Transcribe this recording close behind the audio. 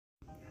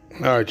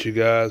All right, you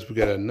guys, we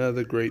got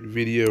another great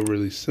video,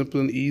 really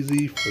simple and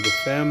easy for the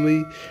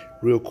family.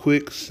 Real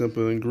quick,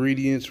 simple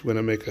ingredients. We're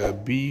gonna make a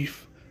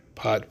beef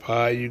pot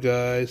pie, you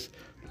guys.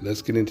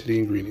 Let's get into the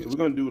ingredients. So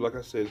we're gonna do, like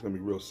I said, it's gonna be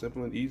real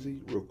simple and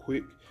easy, real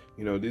quick.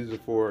 You know, these are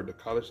for the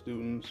college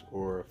students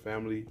or a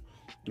family,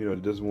 you know,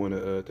 that doesn't want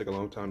to take a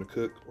long time to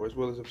cook, or as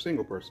well as a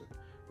single person.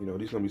 You know,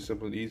 these are gonna be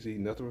simple and easy,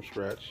 nothing from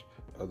scratch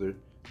other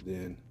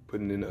than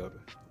putting it in the oven.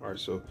 All right,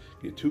 so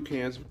get 2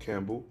 cans of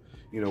Campbell.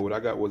 You know, what I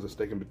got was a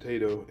steak and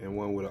potato and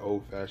one with an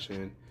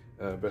old-fashioned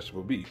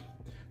vegetable beef.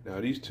 Now,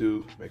 these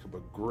two make up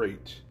a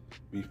great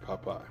beef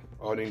pot pie.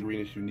 All the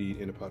ingredients you need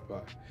in a pot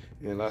pie.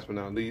 And last but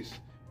not least,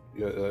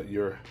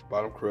 your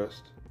bottom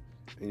crust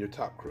and your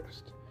top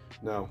crust.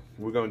 Now, what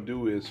we're gonna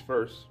do is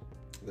first,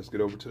 let's get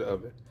over to the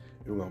oven,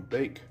 and we're gonna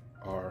bake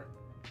our,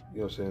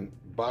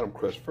 bottom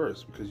crust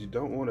first, because you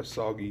don't want a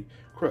soggy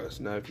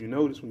crust. Now, if you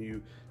notice when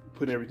you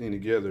put everything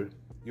together,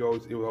 it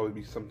will always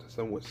be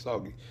somewhat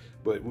soggy.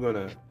 But we're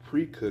gonna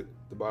pre-cook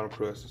the bottom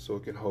crust so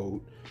it can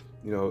hold,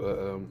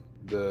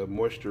 the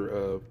moisture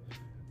of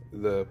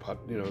the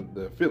pot,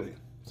 the filling.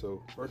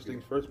 So first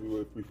things first,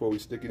 before we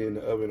stick it in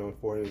the oven on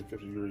 400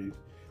 degrees,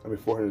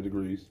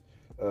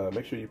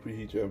 make sure you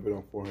preheat your oven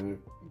on 400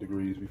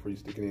 degrees before you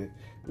stick it in.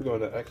 We're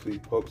gonna actually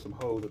poke some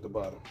holes at the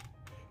bottom.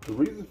 The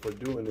reason for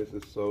doing this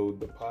is so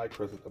the pie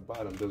crust at the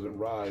bottom doesn't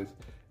rise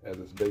as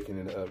it's baking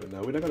in the oven.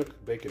 Now, we're not gonna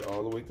bake it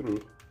all the way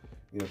through.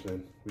 You know what I'm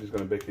saying? We're just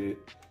gonna bake it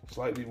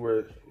slightly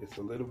where it's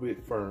a little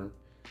bit firm,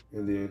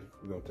 and then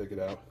we're gonna take it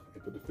out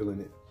and put the filling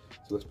in.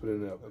 So let's put it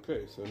in the oven.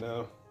 Okay, so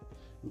now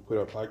we put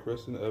our pie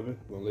crust in the oven.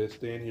 We're gonna let it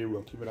stay in here. We're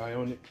gonna keep an eye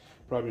on it.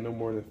 Probably no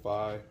more than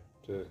 5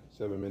 to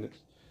 7 minutes,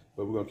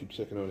 but we're gonna keep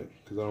checking on it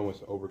because I don't want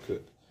it to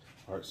overcook.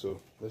 All right,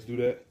 so let's do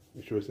that.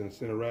 Make sure it's in the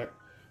center rack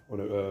on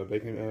the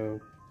baking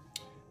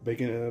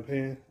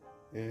pan,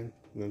 and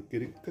we're gonna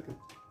get it cooking.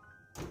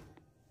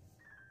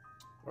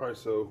 All right,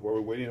 so while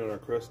we're waiting on our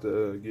crust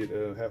to get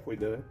halfway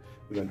done,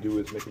 we're gonna do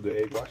is make up the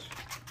egg wash.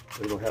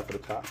 We're gonna have for the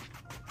top.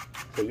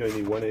 So you only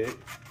need 1 egg.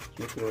 Just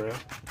mix it around.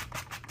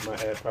 You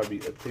might add probably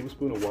a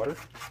tablespoon of water.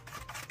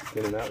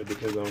 In and out, it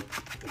depends on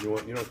if you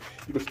want. You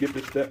can skip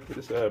this step, but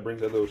this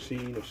brings that little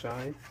sheen of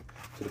shine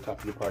to the top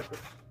of your pie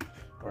crust.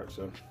 All right,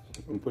 so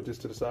I'm gonna put this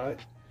to the side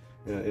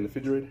in the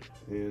refrigerator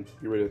and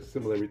get ready to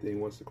assemble everything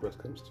once the crust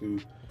comes to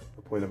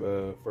a point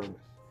of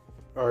firmness.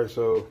 All right,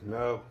 so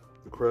now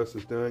the crust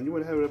is done. You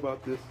want to have it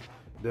about this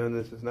done.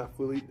 This is not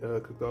fully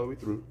cooked all the way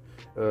through.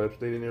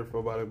 Stayed in there for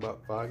about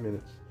 5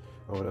 minutes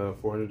on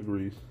 400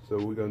 degrees. So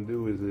what we're gonna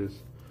do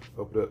is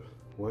open up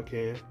 1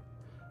 can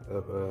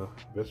of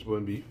vegetable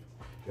and beef.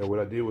 And what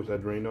I did was I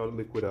drained all the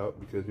liquid out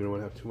because you don't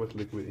want to have too much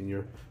liquid in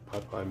your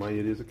pot pie. Mind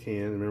you, it is a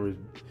can. Remember,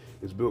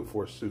 it's built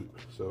for a soup.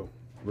 So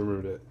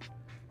remember that.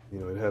 You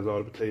know, it has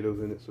all the potatoes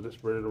in it. So just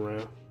spread it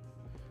around.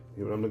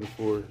 You know what I'm looking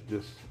for?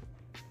 Just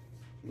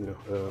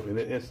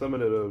and some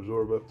of it will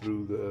absorb up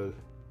through the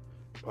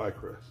pie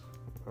crust.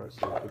 All right,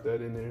 so put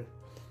that in there.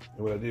 And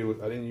what I did was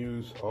I didn't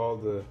use all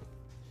the.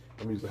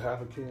 I'm gonna use a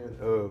half a can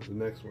of the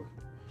next one,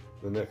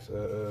 the next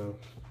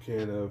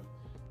can of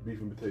beef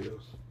and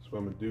potatoes. That's what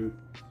I'm gonna do.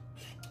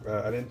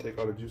 I didn't take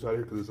all the juice out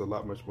here because it's a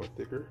lot much more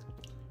thicker.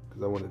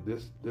 Because I wanted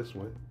this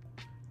one,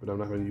 but I'm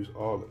not gonna use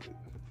all of it,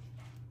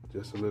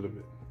 just a little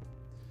bit.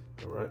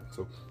 All right,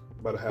 so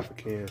about a half a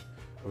can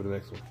of the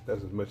next one.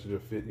 That's as much as it'll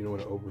fit. You don't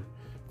want to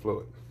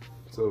overflow it.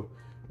 So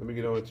let me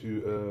get on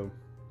to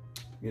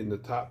getting the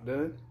top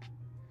done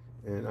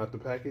and out the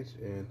package,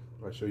 and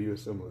I'll show you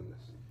assembling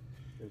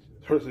this.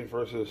 First thing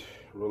first is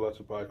roll out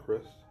your pie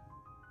crust.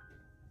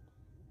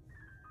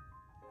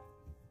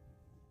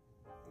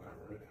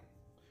 Alright.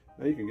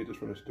 Now you can get this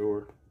from the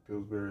store,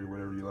 Pillsbury,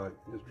 whatever you like.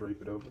 Just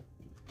drape it over.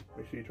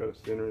 Make sure you try to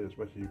center it as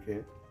much as you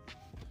can.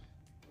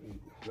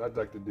 What I'd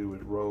like to do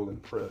is roll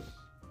and press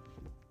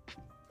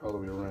all the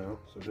way around.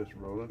 So just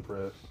roll and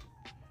press,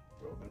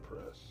 roll and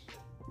press.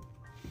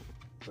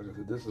 Like I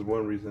said, this is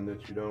one reason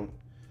that you don't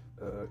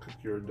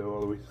cook your dough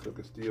all the way so it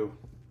can still,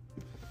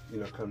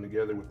 come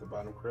together with the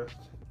bottom crust.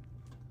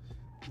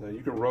 Now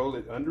you can roll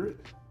it under it.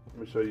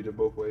 Let me show you the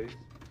both ways.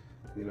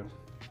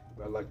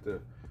 I like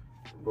to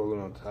roll it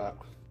on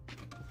top.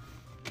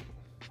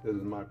 This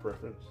is my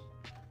preference.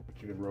 But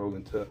you can roll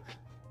and tuck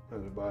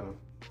on the bottom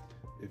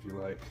if you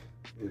like.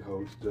 It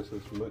holds just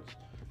as much,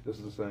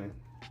 just the same.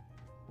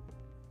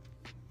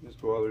 Just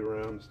go all the way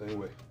around the same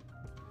way.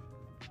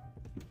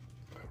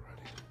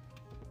 Alrighty.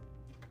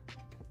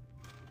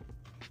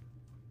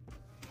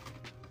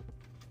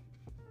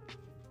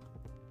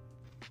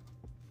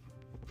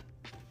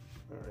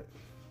 Alright.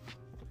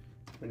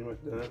 Pretty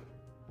much done.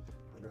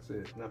 Like I said,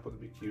 it's not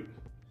supposed to be cute.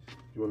 If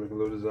you want to make a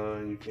little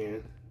design, you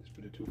can. Just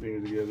put the 2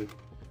 fingers together,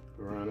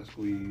 go around and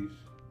squeeze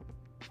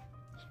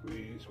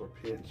or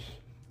pinch,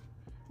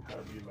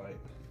 however you like.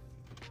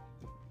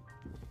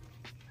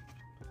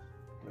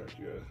 Alright,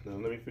 you guys. Now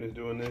let me finish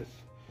doing this,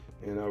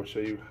 and I will show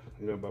you,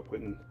 by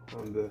putting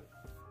on the,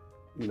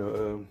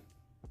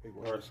 egg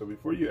wash. Alright, so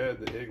before you add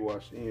the egg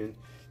wash in,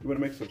 you want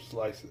to make some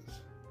slices.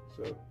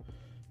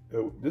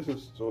 So this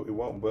is so it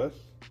won't bust.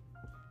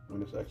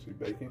 when it's actually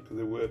baking, because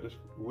it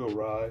will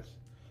rise.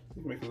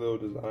 You can make a little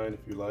design if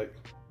you like.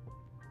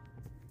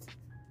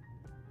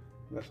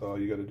 And that's all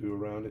you got to do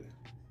around it.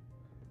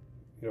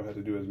 You don't have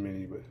to do as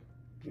many, but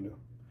you know,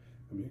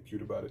 I'm being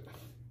cute about it.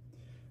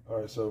 All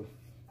right, so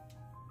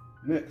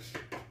next,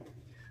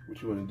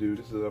 what you want to do,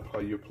 this is how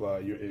you apply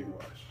your egg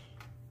wash.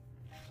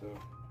 So,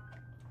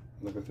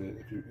 like I said,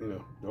 if you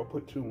don't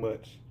put too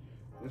much,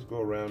 just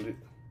go around it.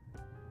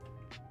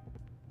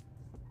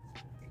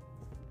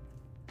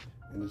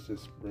 And this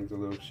just brings a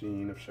little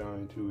sheen of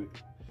shine to it.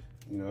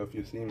 You know, if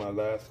you've seen my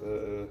last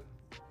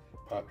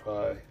pot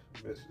pie,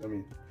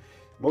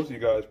 most of you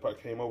guys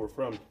probably came over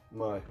from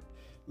my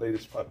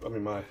latest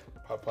my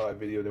pot pie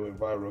video that went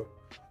viral.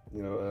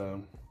 You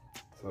know,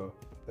 so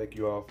thank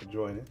you all for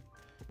joining.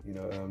 You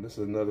know, this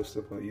is another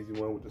simple and easy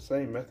one with the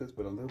same methods,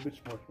 but a little bit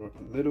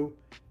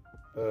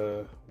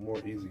more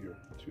easier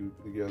to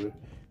put together.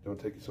 Don't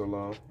take you so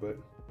long, but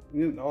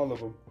all of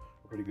them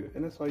are pretty good.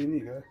 And that's all you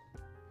need, guys.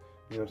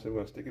 You know what I'm saying?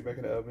 We're gonna stick it back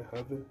in the oven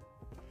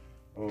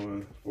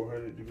on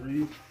 400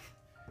 degrees,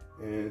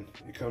 and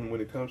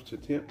when it comes to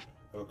temp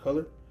or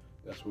color,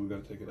 that's when we're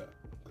gonna take it out,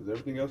 because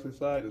everything else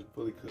inside is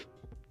fully cooked.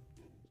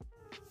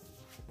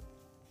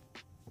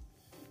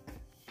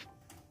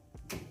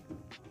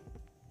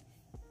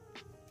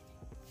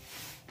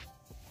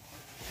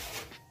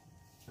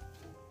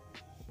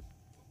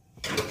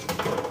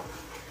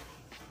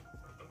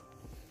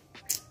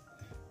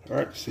 All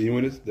right, see you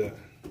when it's done.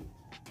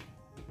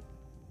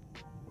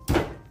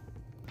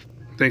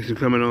 Thanks for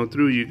coming on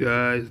through, you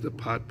guys. The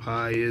pot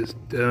pie is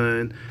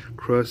done.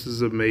 Crust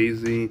is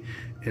amazing,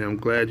 and I'm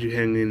glad you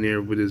hang in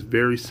there with this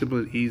very simple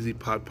and easy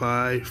pot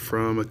pie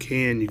from a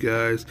can, you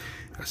guys.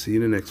 I'll see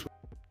you in the next one.